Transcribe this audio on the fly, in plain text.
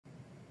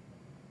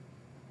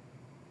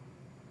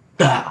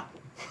Ah!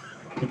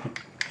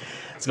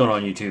 What's going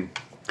on, YouTube?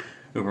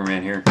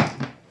 Uberman here.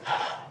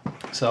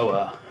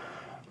 So,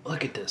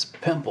 look at this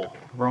pimple.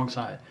 Wrong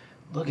side.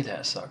 Look at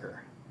that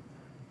sucker.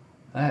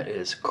 That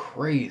is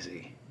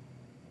crazy.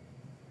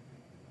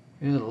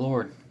 Good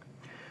Lord.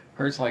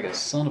 Hurts like a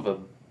son of a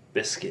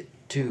biscuit,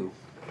 too.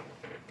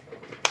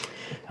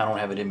 I don't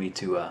have it in me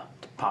to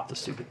pop the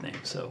stupid thing.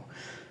 So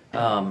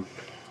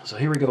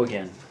here we go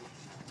again.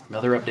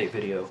 Another update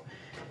video.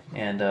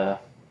 And,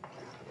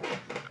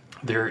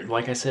 there,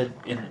 like I said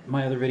in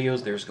my other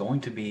videos, there's going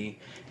to be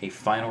a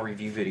final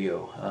review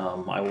video.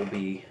 I will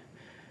be,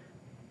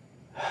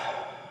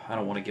 I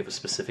don't want to give a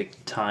specific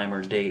time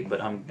or date,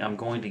 but I'm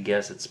going to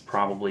guess it's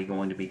probably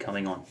going to be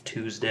coming on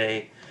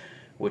Tuesday,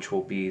 which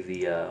will be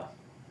the,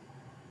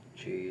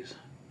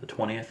 the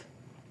 20th.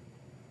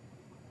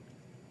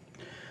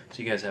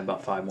 So you guys have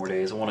about 5 more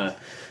days. I want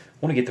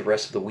to get the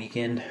rest of the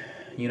weekend,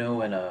 you know,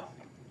 and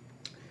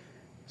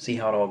see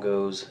how it all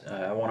goes.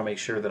 I want to make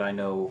sure that I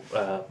know,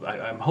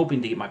 I'm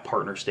hoping to get my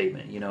partner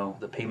statement, you know,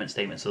 the payment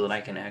statement, so that I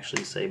can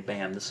actually say,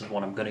 bam, this is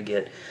what I'm going to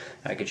get.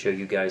 I can show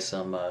you guys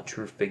some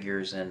true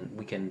figures, and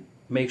we can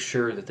make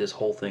sure that this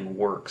whole thing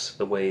works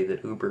the way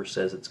that Uber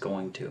says it's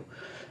going to.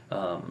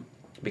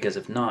 Because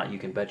if not, you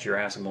can bet your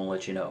ass I'm going to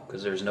let you know,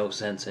 because there's no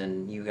sense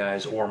in you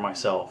guys or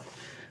myself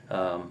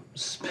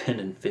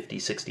spending 50,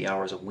 60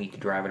 hours a week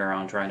driving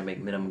around trying to make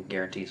minimum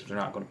guarantees if they're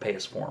not going to pay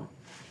us for them.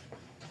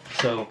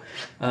 So,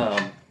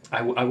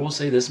 I will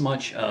say this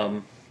much.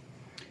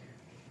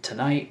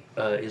 Tonight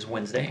is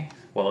Wednesday.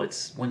 Well,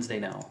 it's Wednesday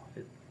now.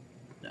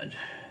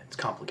 It's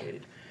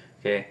complicated.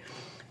 Okay,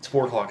 it's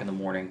 4 o'clock in the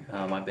morning.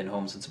 I've been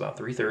home since about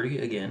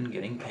 3:30. Again,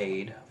 getting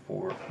paid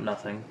for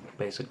nothing.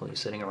 Basically,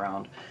 sitting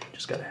around.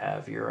 Just got to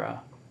have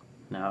your.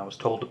 Now, I was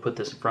told to put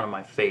this in front of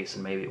my face,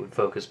 and maybe it would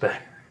focus better.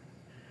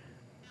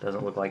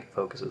 Doesn't look like it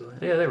focuses.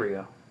 Yeah, there we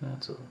go.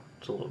 It's a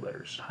little better.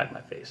 Just hide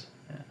my face.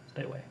 Yeah,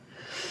 stay away.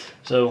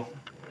 So.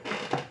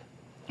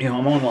 You know,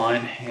 I'm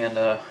online, and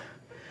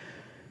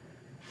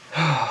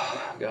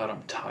God,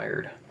 I'm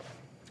tired.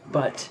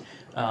 But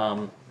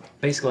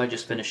basically, I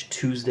just finished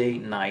Tuesday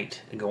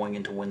night, going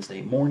into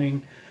Wednesday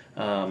morning,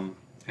 and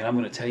I'm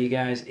going to tell you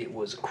guys, it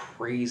was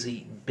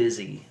crazy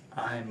busy.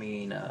 I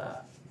mean,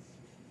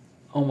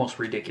 almost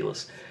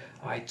ridiculous.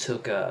 I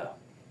took God,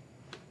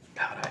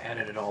 I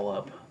added it all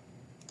up.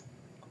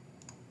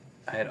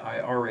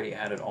 I already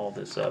added all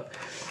this up,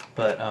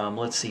 but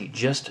let's see.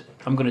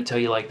 I'm going to tell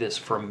you like this: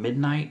 from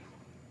midnight.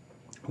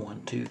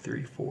 1, 2,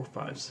 3, 4,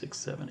 5, 6,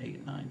 7,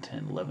 8, 9,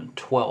 10, 11,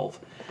 12.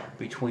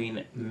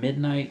 Between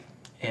midnight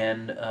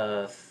and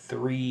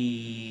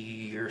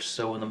 3 or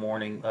so in the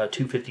morning,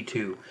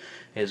 2:52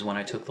 is when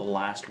I took the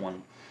last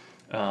one.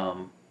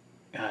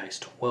 Guys,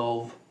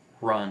 12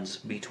 runs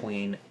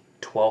between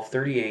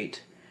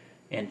 12:38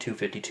 and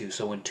 2:52.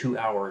 So in 2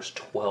 hours,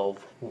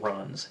 12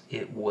 runs.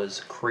 It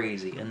was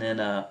crazy. And then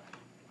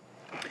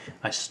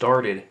I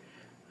started,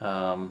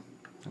 let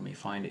me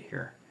find it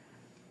here.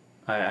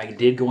 I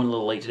did go in a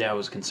little late today. I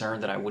was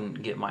concerned that I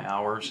wouldn't get my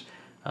hours.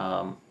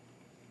 I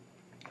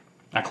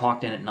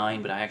clocked in at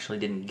 9, but I actually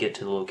didn't get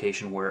to the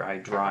location where I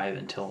drive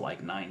until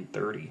like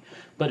 9:30.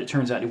 But it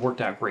turns out it worked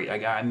out great.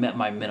 I met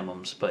my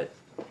minimums, but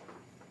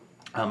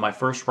my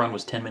first run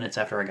was 10 minutes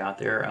after I got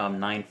there,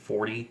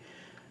 9:40,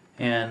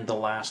 and the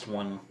last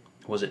one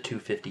was at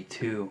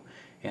 2:52.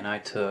 And I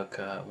took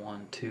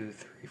 1, 2,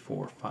 3,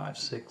 4, 5,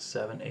 6,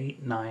 7,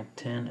 8, 9,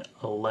 10,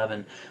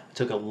 11. I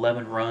took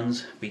 11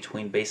 runs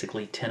between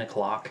basically 10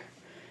 o'clock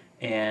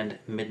and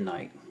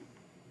midnight.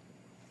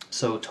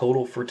 So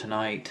total for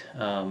tonight,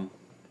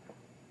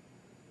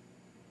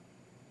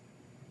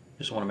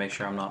 just want to make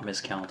sure I'm not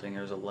miscounting.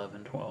 There's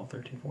 11, 12,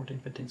 13, 14,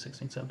 15,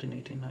 16, 17,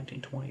 18,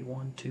 19, 20,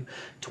 1, 2,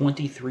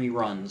 23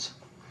 runs.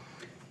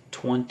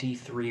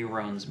 23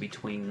 runs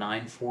between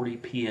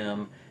 9:40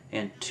 p.m.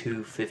 and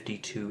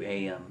 2:52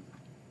 a.m.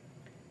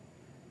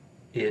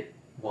 It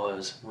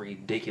was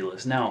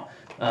ridiculous. Now,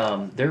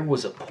 there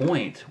was a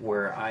point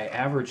where I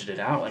averaged it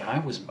out, and I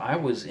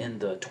was in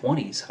the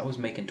 20s. I was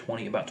making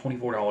about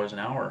 $24 an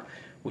hour,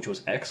 which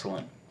was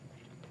excellent.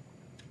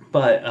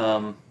 But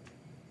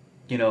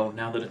you know,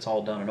 now that it's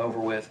all done and over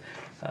with,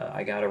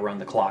 I got to run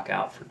the clock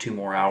out for 2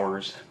 more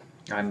hours.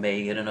 I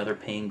may get another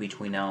ping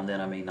between now and then.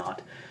 I may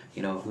not.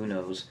 You know, who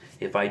knows?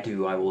 If I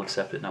do, I will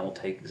accept it and I will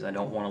take it, because I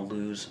don't want to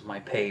lose my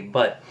pay.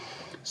 But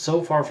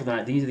so far for the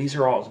night, these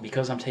are all,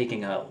 because I'm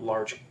taking a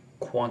large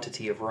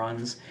quantity of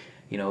runs.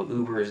 You know,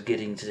 Uber is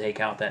getting to take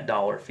out that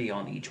dollar fee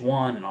on each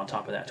one, and on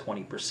top of that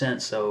 20%.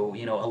 So,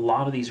 you know, a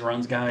lot of these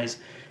runs, guys,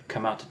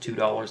 come out to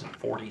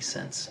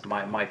 $2.40.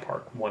 My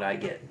part, what I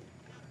get.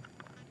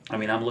 I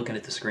mean, I'm looking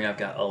at the screen. I've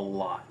got a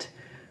lot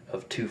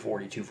of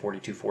 240,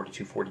 240, 240,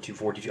 240,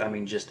 242. I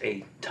mean, just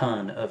a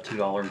ton of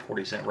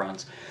 $2.40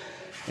 runs.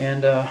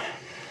 And,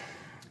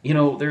 you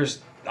know,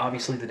 there's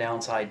obviously the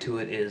downside to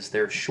it is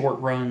there's short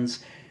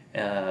runs.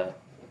 That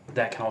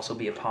can also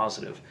be a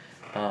positive.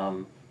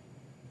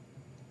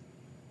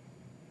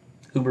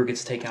 Uber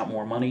gets to take out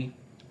more money.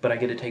 but I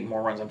get to take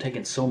more runs. I'm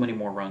taking so many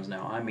more runs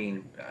now. I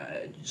mean,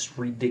 just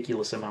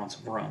ridiculous amounts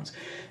of runs.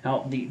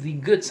 Now, the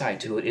good side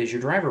to it is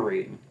your driver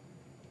rating.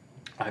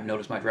 I've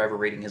noticed my driver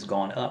rating has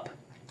gone up.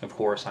 Of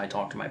course, I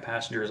talk to my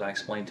passengers. I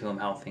explain to them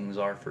how things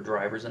are for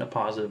drivers in a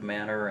positive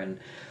manner, and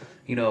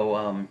you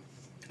know,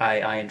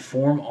 I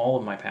inform all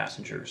of my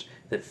passengers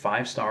that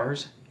 5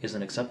 stars is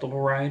an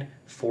acceptable ride,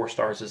 4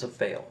 stars is a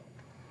fail.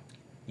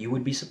 You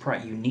would be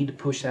surprised. You need to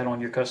push that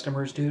on your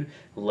customers, dude.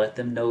 Let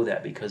them know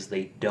that, because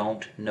they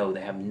don't know.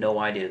 They have no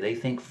idea. They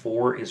think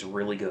 4 is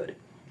really good.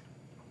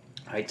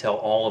 I tell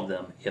all of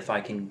them, if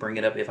I can bring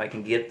it up, if I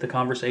can get the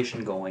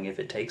conversation going, if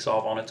it takes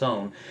off on its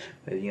own,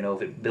 you know,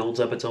 if it builds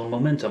up its own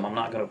momentum, I'm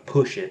not going to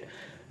push it.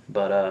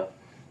 But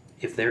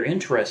if they're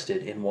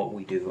interested in what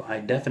we do, I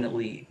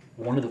definitely,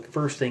 one of the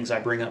first things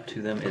I bring up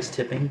to them is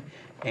tipping,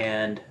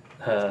 and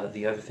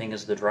the other thing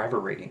is the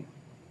driver rating.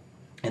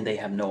 And they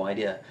have no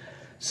idea.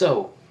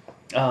 So,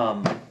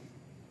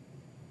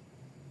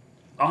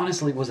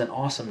 honestly, it was an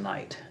awesome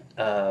night.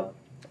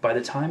 By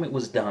the time it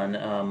was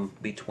done,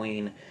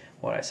 between,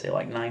 what I say,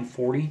 like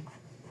 9:40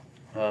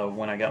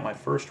 when I got my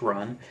first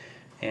run,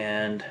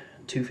 and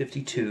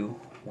 2:52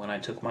 when I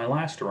took my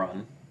last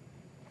run,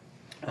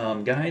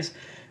 guys,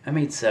 I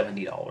made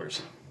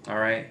 $70. All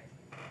right,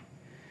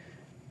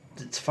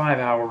 it's 5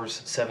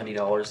 hours,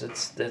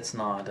 $70. That's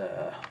not.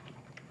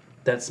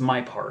 That's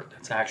my part.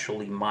 That's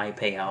actually my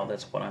payout.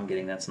 That's what I'm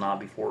getting. That's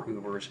not before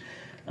Ubers.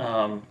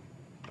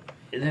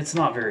 It's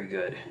not very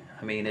good.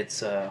 I mean,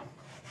 it's.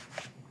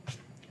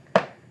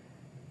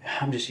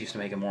 I'm just used to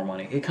making more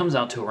money. It comes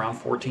out to around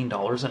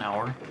 $14 an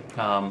hour.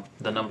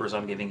 The numbers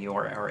I'm giving you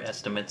are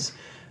estimates.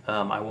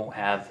 I won't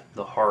have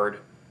the hard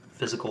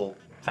physical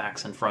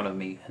facts in front of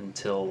me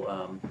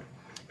until,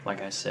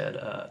 like I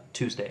said,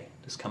 Tuesday,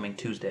 this coming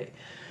Tuesday.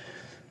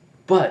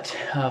 But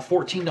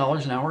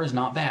 $14 an hour is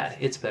not bad.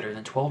 It's better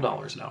than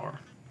 $12 an hour.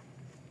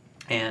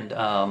 And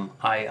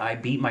I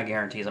beat my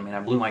guarantees. I mean,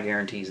 I blew my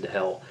guarantees to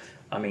hell.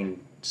 I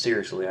mean,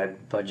 seriously, I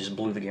just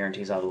blew the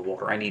guarantees out of the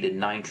water. I needed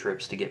 9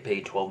 trips to get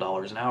paid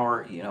 $12 an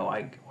hour. You know,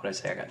 I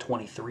got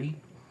 23.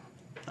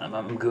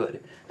 I'm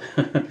good.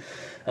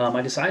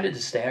 I decided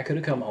to stay. I could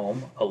have come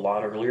home a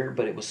lot earlier,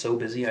 but it was so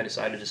busy. I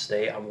decided to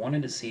stay. I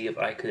wanted to see if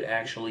I could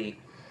actually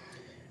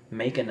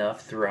make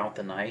enough throughout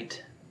the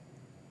night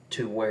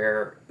to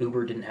where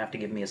Uber didn't have to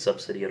give me a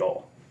subsidy at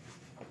all.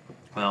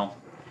 Well,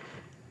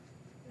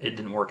 it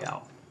didn't work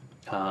out.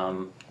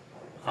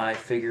 I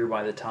figure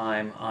by the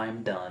time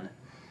I'm done,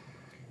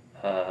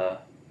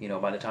 you know,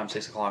 by the time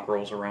 6 o'clock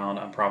rolls around,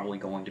 I'm probably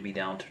going to be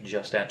down to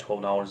just at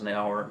 $12 an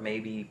hour,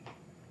 maybe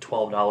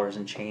 $12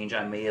 and change.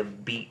 I may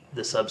have beat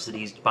the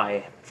subsidies by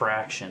a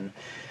fraction,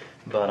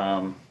 but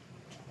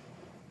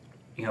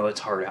you know,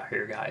 it's hard out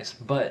here, guys.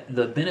 But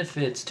the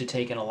benefits to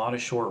taking a lot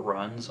of short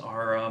runs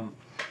are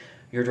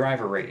your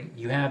driver rating.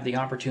 You have the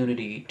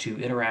opportunity to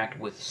interact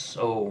with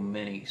so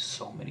many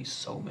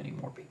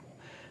more people.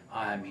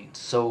 I mean,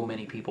 so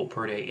many people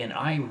per day, and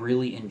I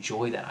really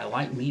enjoy that. I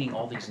like meeting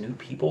all these new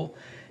people,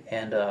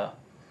 and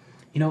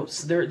you know,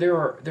 so there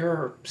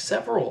are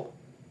several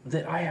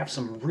that I have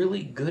some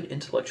really good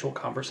intellectual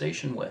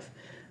conversation with.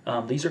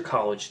 These are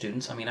college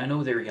students. I mean, I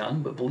know they're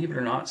young, but believe it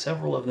or not,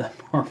 several of them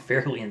are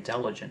fairly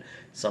intelligent.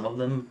 Some of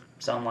them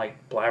sound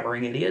like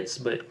blabbering idiots,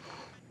 but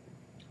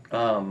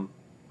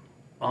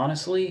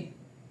honestly,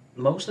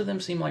 most of them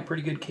seem like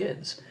pretty good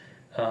kids.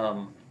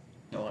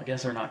 Well, I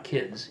guess they're not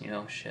kids, you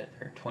know. Shit,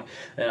 they're 20.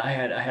 And I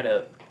had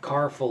a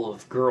car full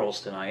of girls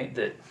tonight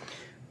that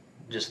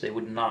just, they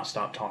would not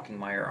stop talking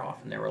my ear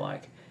off, and they were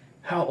like,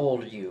 "How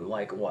old are you?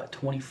 Like what?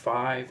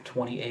 25,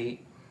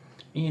 28?"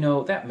 You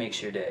know, that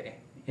makes your day.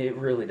 It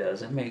really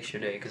does. It makes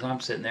your day, because I'm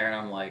sitting there and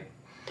I'm like,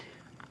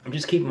 I'm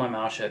just keeping my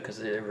mouth shut because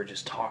they were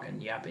just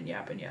talking, yapping.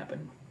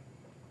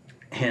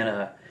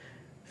 And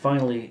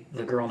finally,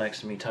 the girl next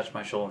to me touched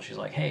my shoulder and she's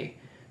like, "Hey,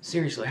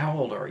 seriously, how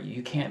old are you?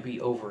 You can't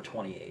be over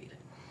 28.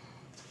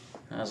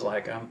 And I was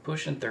like, "I'm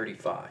pushing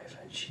 35.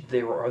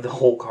 And the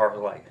whole car was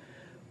like,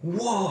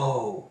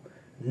 "Whoa,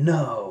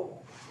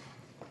 no."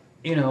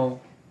 You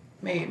know,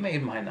 made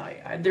my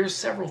night. There's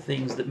several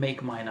things that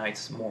make my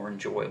nights more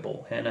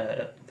enjoyable, and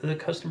the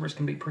customers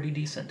can be pretty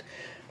decent.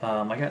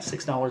 I got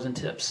 $6 in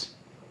tips.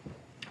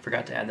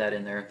 Forgot to add that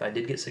in there. I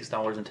did get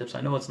 $6 in tips.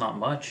 I know it's not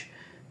much,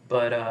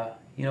 but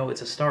you know,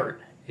 it's a start.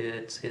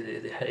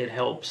 It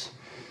helps,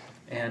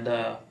 and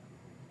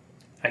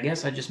I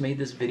guess I just made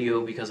this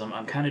video because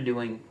I'm kind of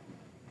doing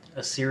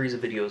a series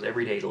of videos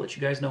every day to let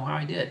you guys know how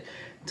I did.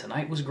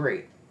 Tonight was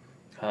great.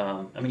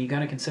 I mean, you got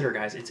to consider,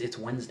 guys, it's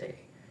Wednesday.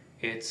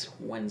 It's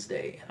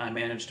Wednesday. I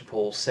managed to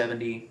pull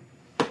 70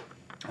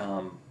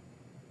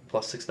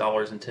 plus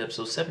 $6 in tips,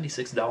 so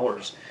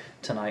 $76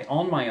 tonight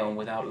on my own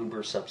without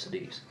Uber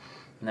subsidies.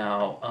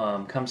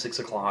 Now, come 6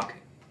 o'clock,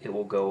 it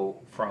will go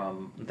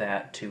from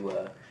that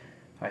to,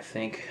 I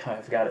think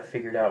I've got it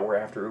figured out where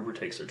after Uber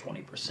takes their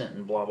 20%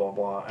 and blah, blah,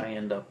 blah, I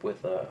end up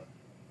with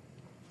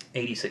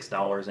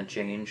 $86 and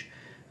change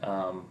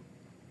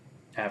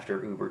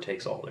after Uber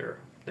takes all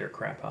their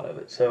crap out of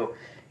it. So,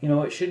 you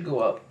know, it should go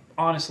up.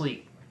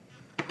 Honestly,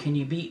 can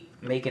you beat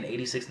making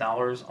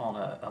 $86 on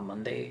a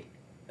Monday,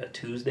 a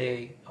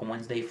Tuesday, a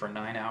Wednesday for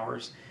 9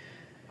 hours?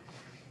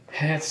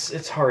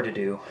 It's hard to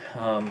do.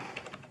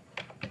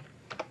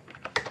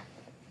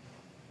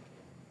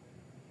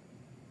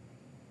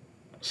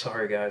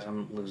 Sorry guys,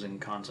 I'm losing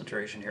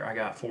concentration here. I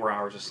got 4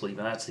 hours of sleep,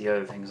 and that's the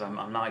other thing, is I'm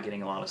not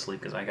getting a lot of sleep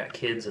because I got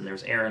kids and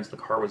there's errands. The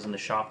car was in the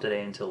shop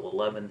today until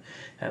 11,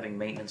 having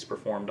maintenance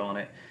performed on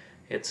it.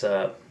 It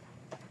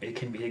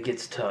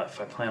gets tough.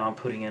 I plan on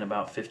putting in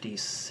about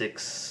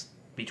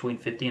between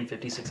 50 and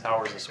 56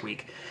 hours this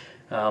week,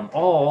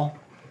 all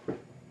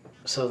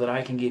so that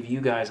I can give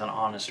you guys an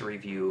honest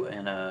review,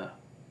 and I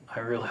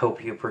really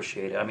hope you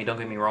appreciate it. I mean, don't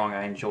get me wrong,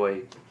 I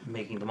enjoy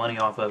making the money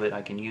off of it.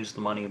 I can use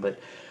the money, but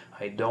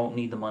I don't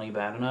need the money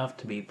bad enough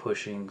to be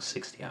pushing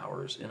 60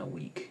 hours in a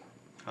week.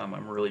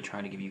 I'm really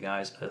trying to give you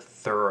guys a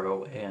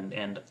thorough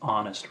and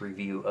honest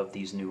review of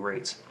these new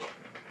rates.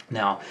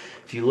 Now,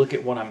 if you look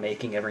at what I'm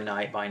making every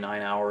night by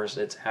 9 hours,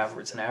 it's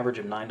an average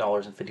of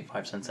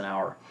 $9.55 an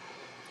hour.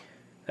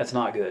 That's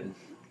not good.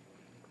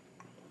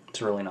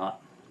 It's really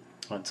not.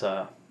 It's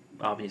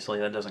obviously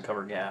that doesn't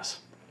cover gas.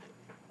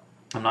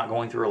 I'm not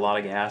going through a lot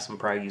of gas. I'm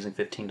probably using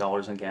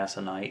 $15 in gas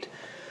a night.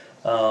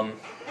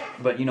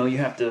 But you know, you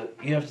have to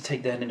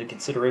take that into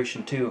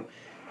consideration too.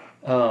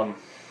 So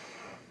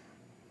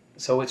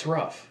it's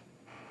rough.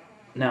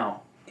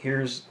 Now,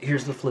 here's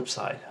the flip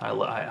side.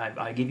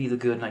 I give you the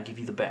good and I give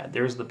you the bad.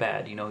 There's the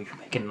bad. You know, you're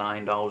making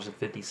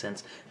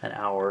 $9.50 an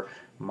hour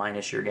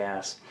minus your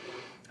gas.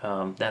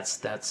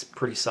 That's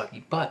pretty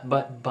sucky.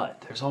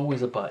 But there's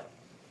always a but.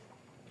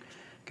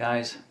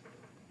 Guys,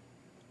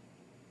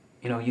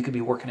 you know, you could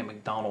be working at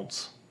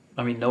McDonald's.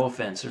 I mean, no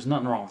offense, there's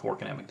nothing wrong with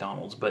working at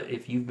McDonald's, but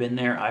if you've been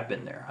there, I've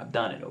been there. I've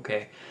done it,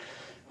 okay?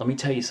 Let me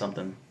tell you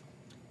something.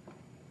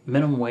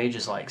 Minimum wage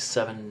is like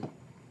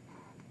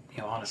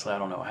honestly, I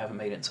don't know. I haven't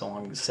made it in so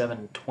long.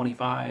 $7.25,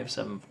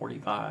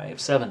 $7.45,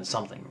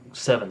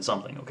 seven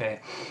something, okay?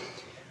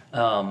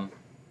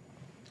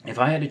 If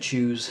I had to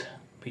choose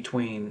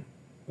between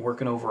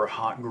working over a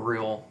hot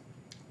grill,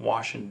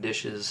 washing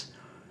dishes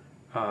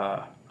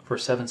for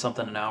 7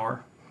 something an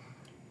hour,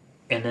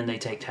 and then they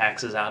take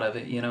taxes out of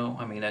it, you know?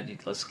 I mean,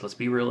 let's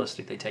be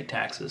realistic. They take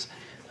taxes.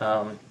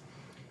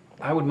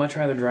 I would much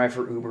rather drive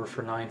for Uber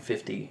for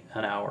 $9.50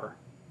 an hour,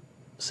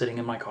 sitting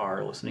in my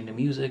car, listening to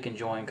music,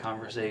 enjoying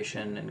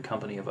conversation and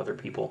company of other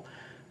people.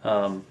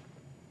 I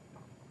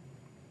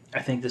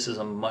think this is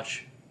a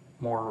much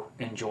more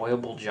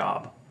enjoyable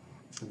job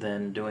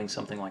than doing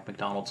something like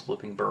McDonald's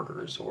flipping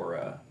burgers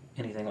or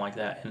anything like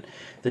that. And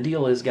the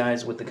deal is,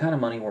 guys, with the kind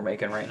of money we're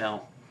making right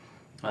now,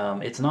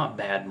 it's not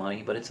bad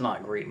money, but it's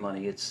not great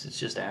money. It's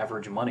just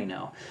average money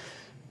now.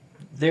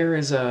 There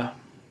is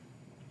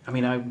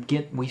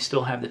we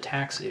still have the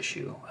tax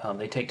issue.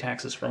 They take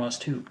taxes from us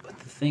too. But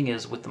the thing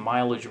is, with the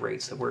mileage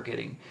rates that we're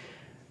getting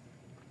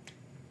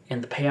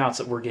and the payouts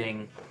that we're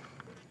getting,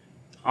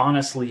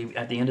 honestly,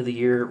 at the end of the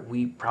year,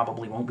 we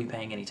probably won't be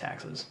paying any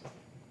taxes.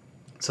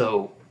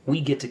 So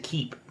we get to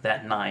keep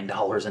that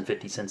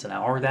 $9.50 an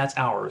hour. That's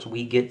ours.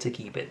 We get to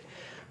keep it.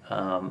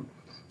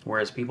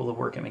 Whereas people that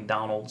work at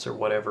McDonald's or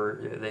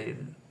whatever,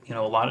 a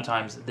lot of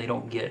times they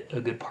don't get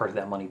a good part of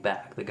that money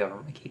back. The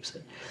government keeps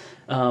it.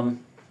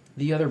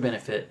 The other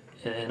benefit,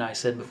 and I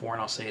said before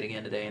and I'll say it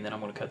again today, and then I'm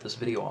going to cut this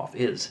video off,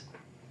 is,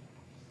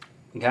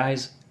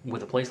 guys,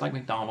 with a place like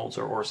McDonald's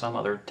or some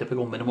other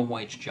typical minimum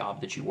wage job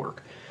that you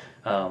work,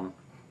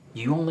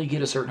 you only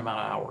get a certain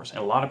amount of hours. And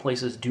a lot of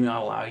places do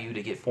not allow you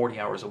to get 40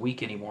 hours a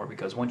week anymore,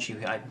 because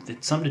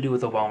it's something to do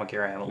with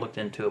Obamacare. I haven't looked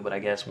into it, but I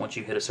guess once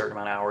you hit a certain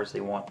amount of hours,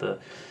 they want the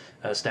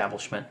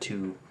establishment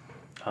to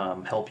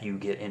help you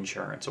get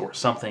insurance or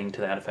something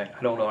to that effect.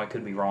 I don't know, I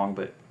could be wrong,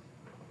 but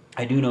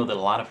I do know that a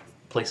lot of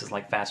places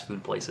like fast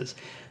food places,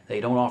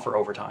 they don't offer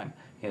overtime.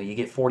 You know, you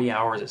get 40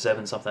 hours at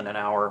 7 something an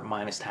hour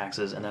minus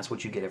taxes, and that's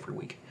what you get every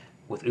week.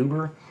 With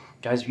Uber,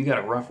 guys, if you got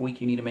a rough week,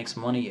 you need to make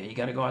some money, you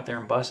got to go out there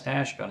and bust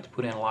ass. You got to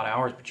put in a lot of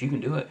hours, but you can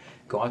do it.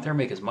 Go out there and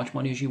make as much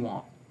money as you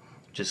want.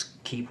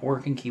 Just keep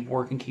working,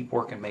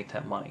 make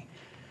that money.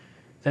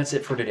 That's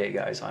it for today,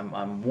 guys.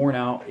 I'm worn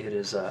out. It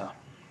is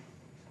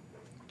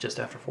just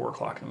after 4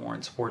 o'clock in the morning.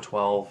 It's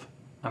 4:12.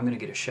 I'm going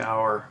to get a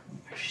shower,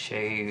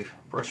 shave,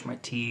 brush my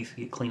teeth,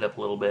 get cleaned up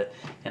a little bit,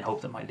 and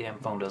hope that my damn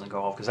phone doesn't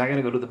go off, because I got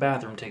to go to the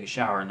bathroom, take a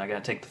shower, and I got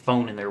to take the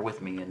phone in there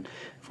with me. And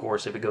of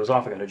course, if it goes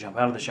off, I got to jump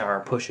out of the shower,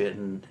 push it,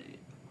 and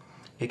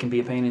it can be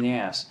a pain in the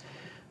ass.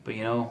 But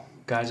you know,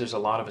 guys, there's a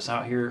lot of us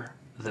out here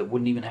that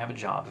wouldn't even have a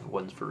job if it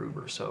wasn't for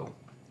Uber. So,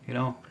 you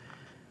know,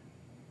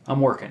 I'm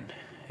working,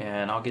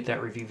 and I'll get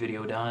that review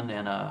video done,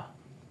 and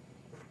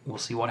we'll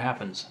see what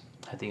happens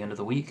at the end of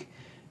the week.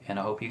 And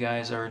I hope you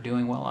guys are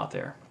doing well out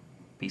there.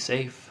 Be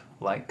safe,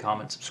 like,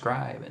 comment,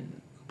 subscribe,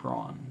 and Uber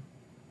on.